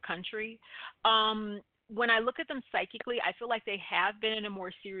across the country. When I look at them psychically, I feel like they have been in a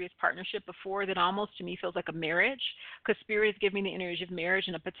more serious partnership before that almost to me feels like a marriage, because Spirit is giving me the energy of marriage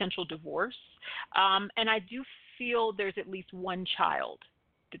and a potential divorce. And I do feel there's at least one child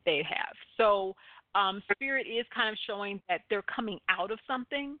that they have. So Spirit is kind of showing that they're coming out of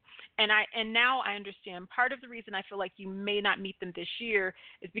something, and now I understand part of the reason I feel like you may not meet them this year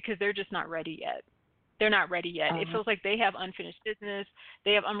is because they're just not ready yet. They're not ready yet. It feels like they have unfinished business.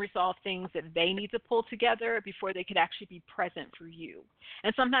 They have unresolved things that they need to pull together before they could actually be present for you.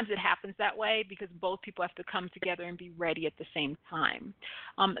 And sometimes it happens that way because both people have to come together and be ready at the same time.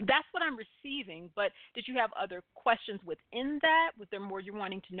 That's what I'm receiving. But did you have other questions within that? Was there more you're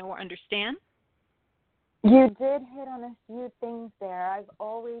wanting to know or understand? You did hit on a few things there.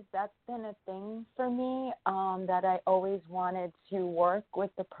 That's been a thing for me, that I always wanted to work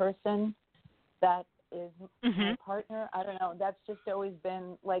with the person that is my partner. I don't know. That's just always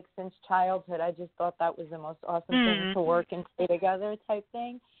been like since childhood. I just thought that was the most awesome thing to work and stay together type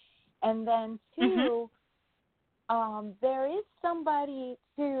thing. And then two, there is somebody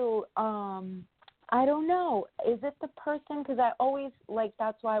too, I don't know. Is it the person? Because I always,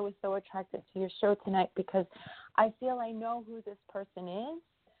 that's why I was so attracted to your show tonight, because I feel I know who this person is,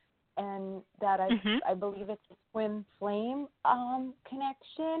 and that I believe it's a twin flame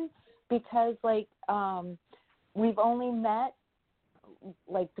connection, because, we've only met,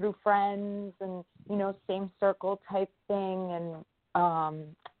 through friends and, same circle type thing, and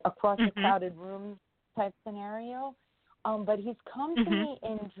across a crowded room type scenario. But he's come to me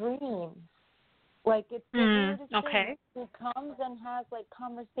in dreams. Like, it's the weirdest thing. He comes and has, like,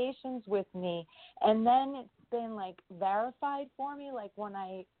 conversations with me. And then it's been, like, verified for me. Like, when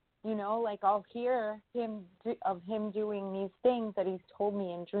I, you know, like, I'll hear of him doing these things that he's told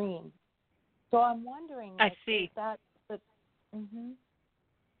me in dreams. So I'm wondering, like, I see. Is that the,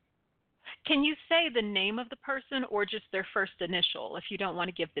 Can you say the name of the person or just their first initial if you don't want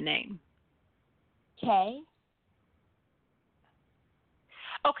to give the name? K?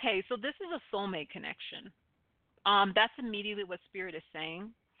 Okay, so this is a soulmate connection. That's immediately what Spirit is saying.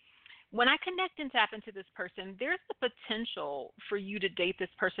 When I connect and tap into this person, there's the potential for you to date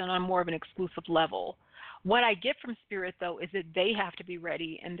this person on more of an exclusive level. What I get from Spirit, though, is that they have to be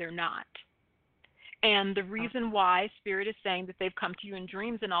ready, and they're not. And the reason why Spirit is saying that they've come to you in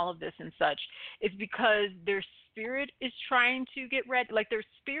dreams and all of this and such is because their spirit is trying to get ready. Like, their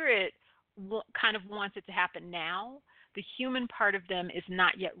spirit kind of wants it to happen now. The human part of them is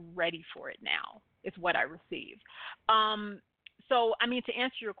not yet ready for it now, is what I receive. So, I mean, to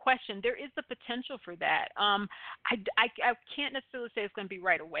answer your question, there is the potential for that. I can't necessarily say it's going to be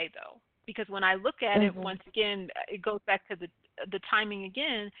right away, though, because when I look at it, once again, it goes back to the timing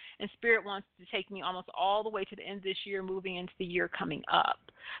again, and Spirit wants to take me almost all the way to the end of this year, moving into the year coming up.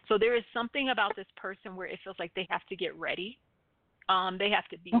 So there is something about this person where it feels like they have to get ready. They have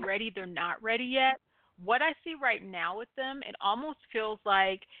to be ready. They're not ready yet. What I see right now with them, it almost feels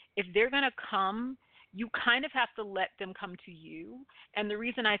like if they're going to come, you kind of have to let them come to you. And the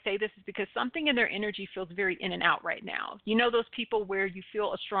reason I say this is because something in their energy feels very in and out right now. You know those people where you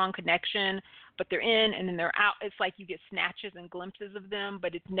feel a strong connection, but they're in and then they're out. It's like you get snatches and glimpses of them,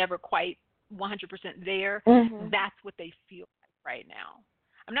 but it's never quite 100% there. That's what they feel like right now.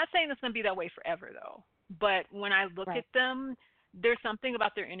 I'm not saying it's going to be that way forever, though. But when I look at them, there's something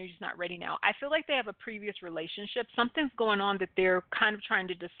about their energy's not ready now. I feel like they have a previous relationship. Something's going on that they're kind of trying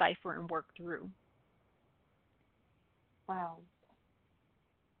to decipher and work through. Wow.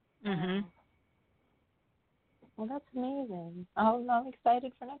 Well, that's amazing. I'm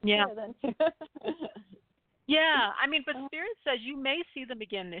excited for next year then. Yeah, I mean, but Spirit says you may see them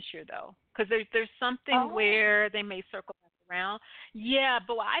again this year, though, because there's something where they may circle back around. Yeah,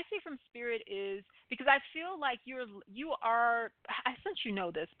 but what I see from Spirit is, because I feel like you are, since you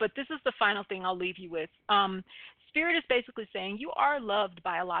know this, but this is the final thing I'll leave you with. Spirit is basically saying you are loved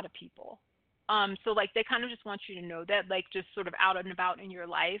by a lot of people. So, like, they kind of just want you to know that, like, just sort of out and about in your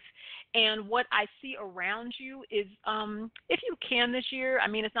life. And what I see around you is, if you can this year, I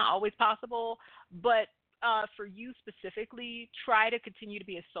mean, it's not always possible, but for you specifically, try to continue to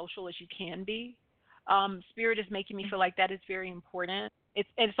be as social as you can be. Spirit is making me feel like that is very important.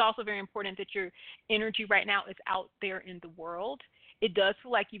 It's also very important that your energy right now is out there in the world. It does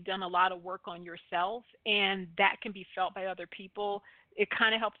feel like you've done a lot of work on yourself, and that can be felt by other people. It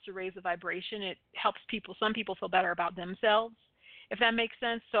kind of helps to raise the vibration. It helps some people feel better about themselves, if that makes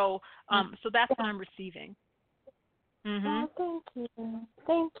sense. So so that's what I'm receiving. Oh, thank you.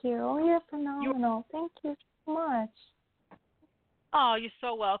 Thank you. Oh, you're phenomenal. Thank you so much. Oh, you're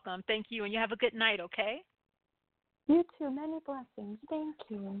so welcome. Thank you. And you have a good night, okay? You too. Many blessings. Thank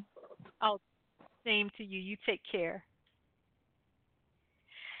you. Oh, same to you. You take care.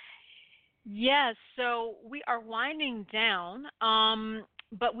 Yes, so we are winding down,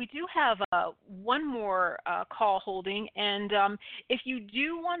 but we do have one more call holding. And if you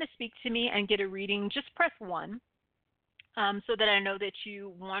do want to speak to me and get a reading, just press 1 so that I know that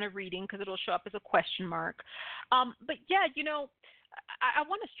you want a reading, because it'll show up as a question mark. But, yeah, you know, I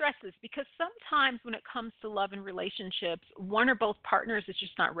want to stress this because sometimes when it comes to love and relationships, one or both partners is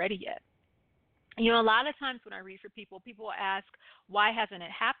just not ready yet. You know, a lot of times when I read for people, people ask, why hasn't it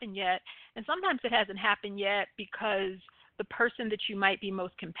happened yet? And sometimes it hasn't happened yet because the person that you might be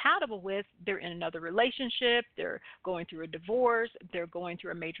most compatible with, they're in another relationship, they're going through a divorce, they're going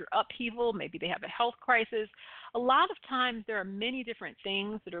through a major upheaval, maybe they have a health crisis. A lot of times there are many different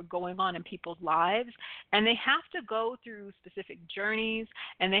things that are going on in people's lives, and they have to go through specific journeys,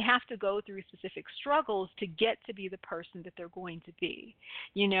 and they have to go through specific struggles to get to be the person that they're going to be.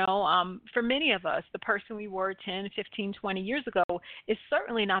 You know, for many of us, the person we were 10, 15, 20 years ago is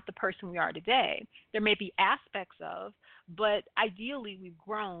certainly not the person we are today. There may be aspects of, but ideally we've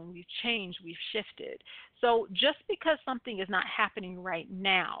grown, we've changed, we've shifted. So just because something is not happening right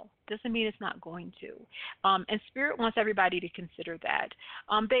now doesn't mean it's not going to. And Spirit wants everybody to consider that.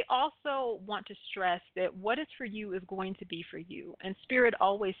 They also want to stress that what is for you is going to be for you. And Spirit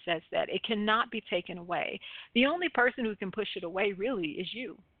always says that. It cannot be taken away. The only person who can push it away really is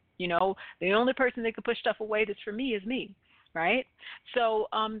you. You know, the only person that can push stuff away that's for me is me. right? So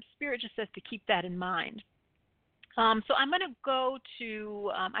Spirit just says to keep that in mind. So I'm going to go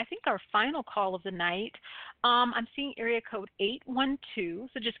to, I think, our final call of the night. I'm seeing area code 812.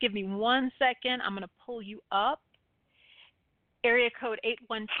 So just give me 1 second. I'm going to pull you up. Area code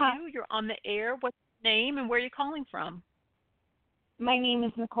 812, Hi. you're on the air. What's your name and where are you calling from? My name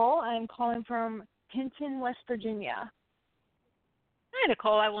is Nicole. I'm calling from Hinton, West Virginia. Hi,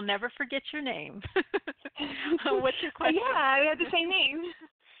 Nicole. I will never forget your name. What's your question? Yeah, we have the same name.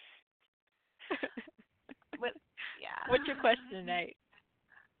 What's your question tonight?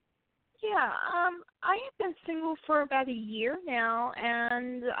 Yeah, I have been single for about a year now,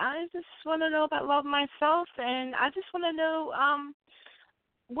 and I just want to know about love myself, and I just want to know,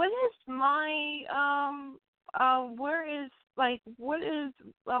 what is my,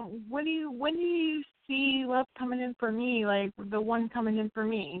 when do you see love coming in for me, like the one coming in for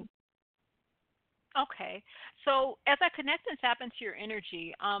me? Okay. So as I connect and tap into your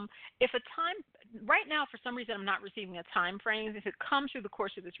energy, if a time, right now for some reason I'm not receiving a time frame. If it comes through the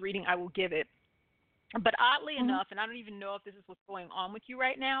course of this reading, I will give it. But oddly enough, and I don't even know if this is what's going on with you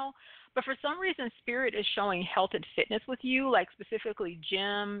right now, but for some reason Spirit is showing health and fitness with you, like specifically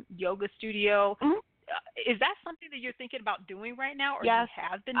gym, yoga studio. Is that something that you're thinking about doing right now, or Yes, you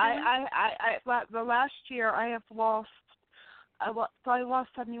have been doing? the last year I lost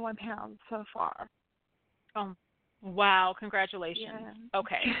 71 pounds so far. Oh, wow. Congratulations. Yeah.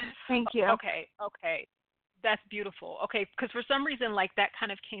 Okay. Thank you. Okay. That's beautiful. Okay, because for some reason, like, that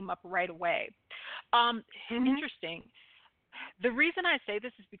kind of came up right away. Interesting. The reason I say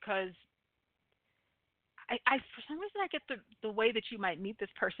this is because I for some reason I get the way that you might meet this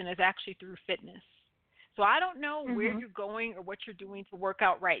person is actually through fitness. So I don't know where you're going or what you're doing to work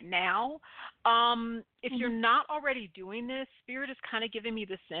out right now. If you're not already doing this, Spirit is kind of giving me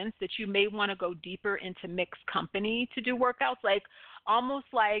the sense that you may want to go deeper into mixed company to do workouts, like almost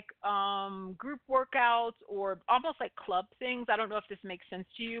like group workouts or almost like club things. I don't know if this makes sense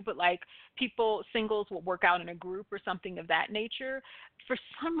to you, but like singles will work out in a group or something of that nature. For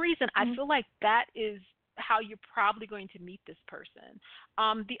some reason, I feel like that is how you're probably going to meet this person.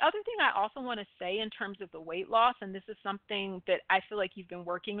 The other thing I also want to say in terms of the weight loss, and this is something that I feel like you've been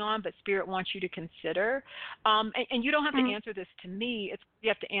working on, but Spirit wants you to consider, and you don't have to answer this to me, you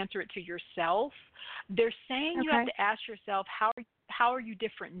have to answer it to yourself. They're saying you have to ask yourself, how are you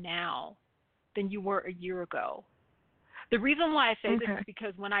different now than you were a year ago? The reason why I say this is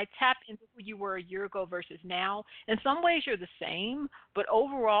because when I tap into who you were a year ago versus now, in some ways you're the same, but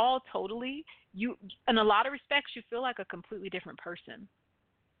overall, totally, you, in a lot of respects, you feel like a completely different person.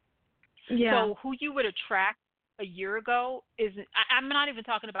 Yeah. So who you would attract a year ago I'm not even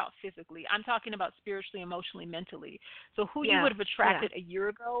talking about physically. I'm talking about spiritually, emotionally, mentally. So who you would have attracted a year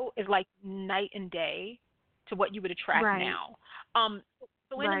ago is like night and day to what you would attract now.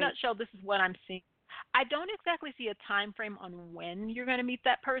 So in a nutshell, this is what I'm seeing. I don't exactly see a time frame on when you're going to meet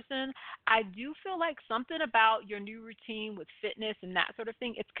that person. I do feel like something about your new routine with fitness and that sort of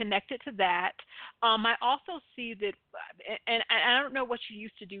thing, it's connected to that. I also see that, and I don't know what you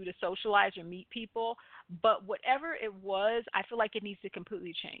used to do to socialize or meet people, but whatever it was, I feel like it needs to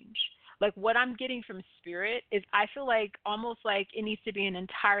completely change. Like what I'm getting from Spirit is I feel like almost like it needs to be an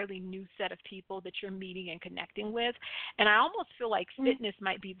entirely new set of people that you're meeting and connecting with. And I almost feel like fitness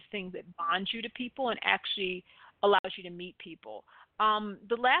might be the thing that bonds you to people and actually allows you to meet people.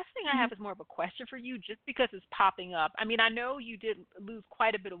 The last thing I have is more of a question for you just because it's popping up. I mean, I know you did lose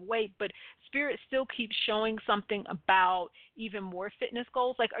quite a bit of weight, but Spirit still keeps showing something about even more fitness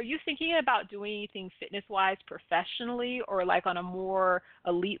goals. Like, are you thinking about doing anything fitness-wise professionally or like on a more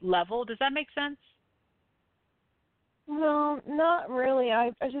elite level? Does that make sense? No, not really.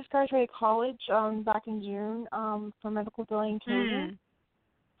 I just graduated college back in June for medical billing and coding.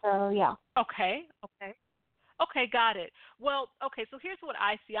 So, yeah. Okay. Okay, got it. Well, okay, so here's what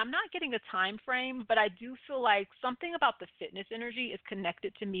I see. I'm not getting a time frame, but I do feel like something about the fitness energy is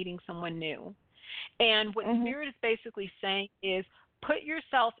connected to meeting someone new. And what Spirit is basically saying is put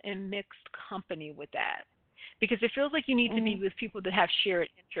yourself in mixed company with that. Because it feels like you need to be with people that have shared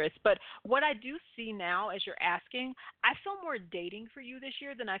interests. But what I do see now as you're asking, I feel more dating for you this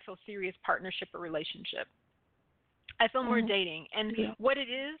year than I feel serious partnership or relationship. I feel more dating. And what it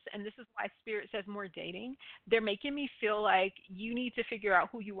is, and this is why Spirit says more dating, they're making me feel like you need to figure out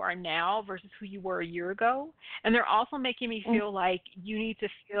who you are now versus who you were a year ago. And they're also making me feel like you need to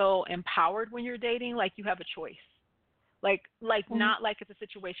feel empowered when you're dating, like you have a choice. Like not like it's a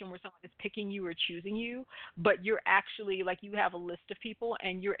situation where someone is picking you or choosing you, but you're actually like you have a list of people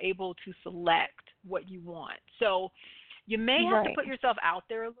and you're able to select what you want. So You may have to Right. put yourself out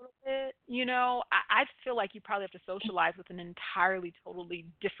there a little bit. I feel like you probably have to socialize with an entirely, totally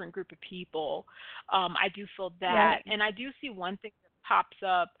different group of people. I do feel that. Right. And I do see one thing that pops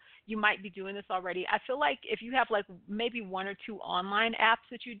up. You might be doing this already. I feel like if you have like maybe one or two online apps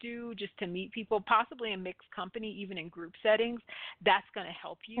that you do just to meet people, possibly in mixed company, even in group settings, that's going to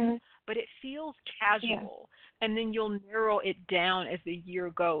help you. Mhm. But it feels Yeah. casual, and then you'll narrow it down as the year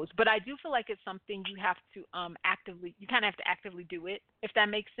goes. But I do feel like it's something you have to actively, you kind of have to actively do it, if that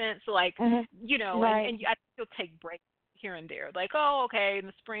makes sense. So like, Mhm. Right. and I think you'll take breaks here and there. Like, oh, okay, in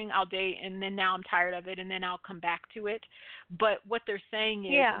the spring I'll date, and then now I'm tired of it, and then I'll come back to it. But what they're saying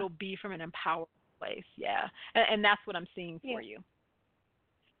is Yeah. it'll be from an empowered place, yeah. And that's what I'm seeing Yeah. for you.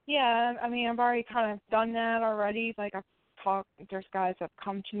 Yeah, I mean, I've already kind of done that already. Like, I've talked, there's guys that have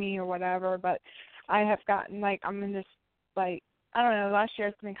come to me or whatever, but I have gotten, like, I'm in this, like, I don't know, last year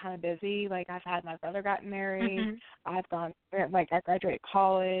it's been kind of busy. Like, I've had my brother gotten married. Mhm. I've gone, like, I graduated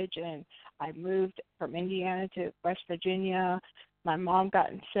college, and I moved from Indiana to West Virginia. My mom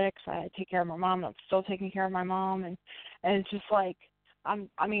gotten sick, so I had to take care of my mom. I'm still taking care of my mom, and it's just like, I'm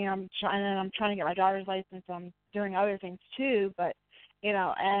trying to get my driver's license. I'm doing other things too, but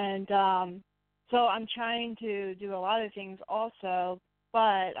and so I'm trying to do a lot of things also,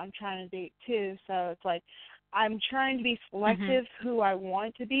 but I'm trying to date too. So it's like I'm trying to be selective who I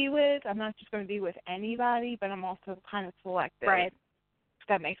want to be with. I'm not just going to be with anybody, but I'm also kind of selective. Right. If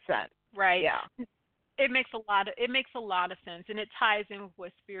that makes sense. Right. Yeah. It makes a lot of sense, and it ties in with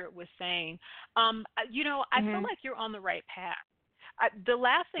what Spirit was saying. I feel like you're on the right path. The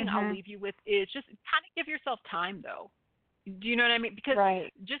last thing I'll leave you with is just kind of give yourself time, though. Do you know what I mean? Because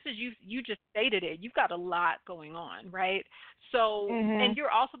Right. just as you just stated it, you've got a lot going on, right? So, Mhm. and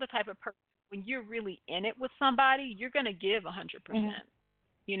you're also the type of person, when you're really in it with somebody, you're going to give 100%.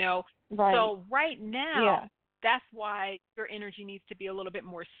 Right. So right now, Yeah. that's why your energy needs to be a little bit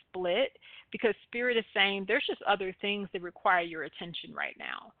more split, because Spirit is saying there's just other things that require your attention right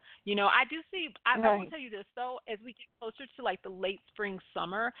now. I do see, I will Right. tell you this though, as we get closer to like the late spring,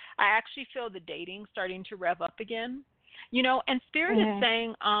 summer, I actually feel the dating starting to rev up again. And Spirit is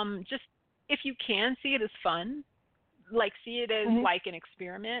saying, just if you can see it as fun, like see it as like an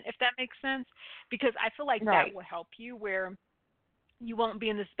experiment, if that makes sense, because I feel like Right. that will help you, where you won't be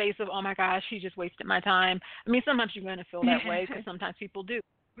in the space of, oh my gosh, she just wasted my time. I mean, sometimes you're going to feel that way because sometimes people do.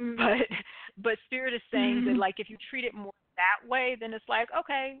 But Spirit is saying that, like, if you treat it more that way, then it's like,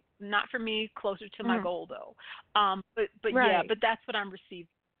 okay, not for me, closer to my goal though. But yeah, Right. but that's what I'm receiving.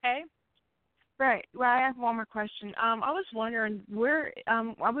 Okay. Right. Well, I have one more question. I was wondering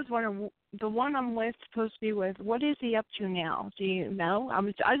the one I'm with, supposed to be with, what is he up to now? Do you know?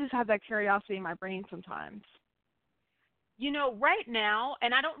 I just have that curiosity in my brain sometimes. Right now,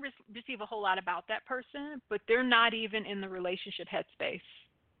 and I don't receive a whole lot about that person, but they're not even in the relationship headspace.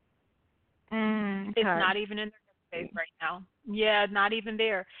 Okay. It's not even in their headspace right now. Yeah, not even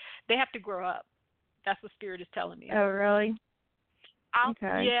there. They have to grow up. That's what Spirit is telling me. Oh, really?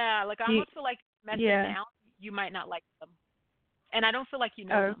 Okay. Yeah, like I almost feel like if you met them now, you might not like them. And I don't feel like you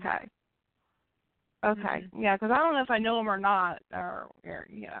know them. Okay. Okay. Yeah, because I don't know if I know them or not, or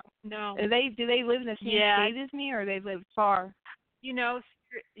No. Do they live in the same state as me, or they live far?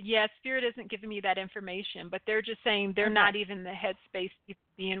 Spirit isn't giving me that information, but they're just saying they're not even in the headspace to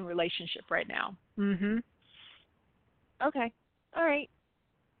be in a relationship right now. Mhm. Okay. All right.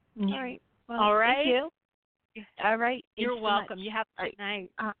 Yeah. All right. Well, all right. Thank you. All right. You're Thanks welcome. So much. You have a good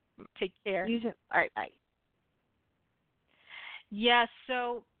night. Take care. You too. All right. Bye. Yes.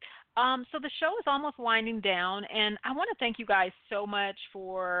 So the show is almost winding down, and I want to thank you guys so much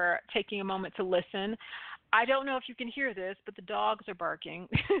for taking a moment to listen. I don't know if you can hear this, but the dogs are barking,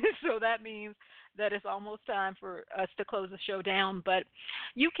 so that means that it's almost time for us to close the show down. But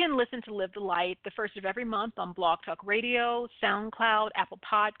you can listen to Live the Light the first of every month on Blog Talk Radio, SoundCloud, Apple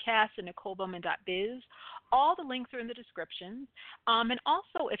Podcasts, and NicoleBowman.biz. All the links are in the description. And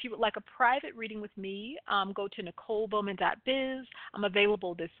also, if you would like a private reading with me, go to NicoleBowman.biz. I'm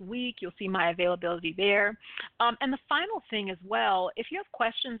available this week. You'll see my availability there. And the final thing as well, if you have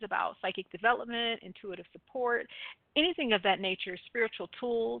questions about psychic development, intuitive support, anything of that nature, spiritual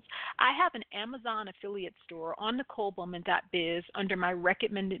tools, I have an Amazon affiliate store on NicoleBowman.biz under my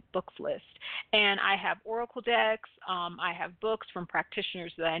recommended books list. And I have oracle decks. I have books from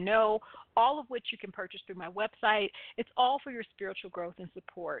practitioners that I know, all of which you can purchase through my website. It's all for your spiritual growth and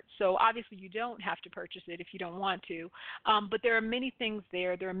support. So obviously you don't have to purchase it if you don't want to, but there are many things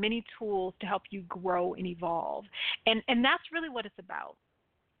there. There are many tools to help you grow and evolve. And that's really what it's about.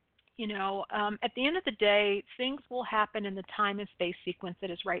 At the end of the day, things will happen in the time and space sequence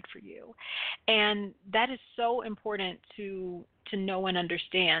that is right for you. And that is so important to know and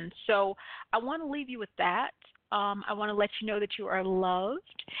understand. So I want to leave you with that. I want to let you know that you are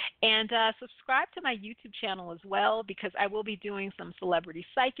loved, and subscribe to my YouTube channel as well, because I will be doing some celebrity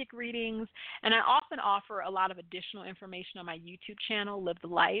psychic readings, and I often offer a lot of additional information on my YouTube channel, Live the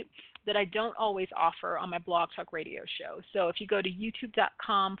Light, that I don't always offer on my Blog Talk Radio show. So if you go to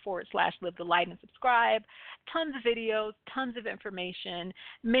youtube.com/Live the Light and subscribe, tons of videos, tons of information,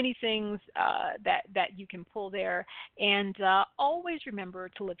 many things that you can pull there, and always remember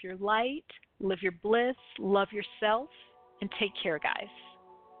to live your light, live your bliss, love yourself, and take care, guys.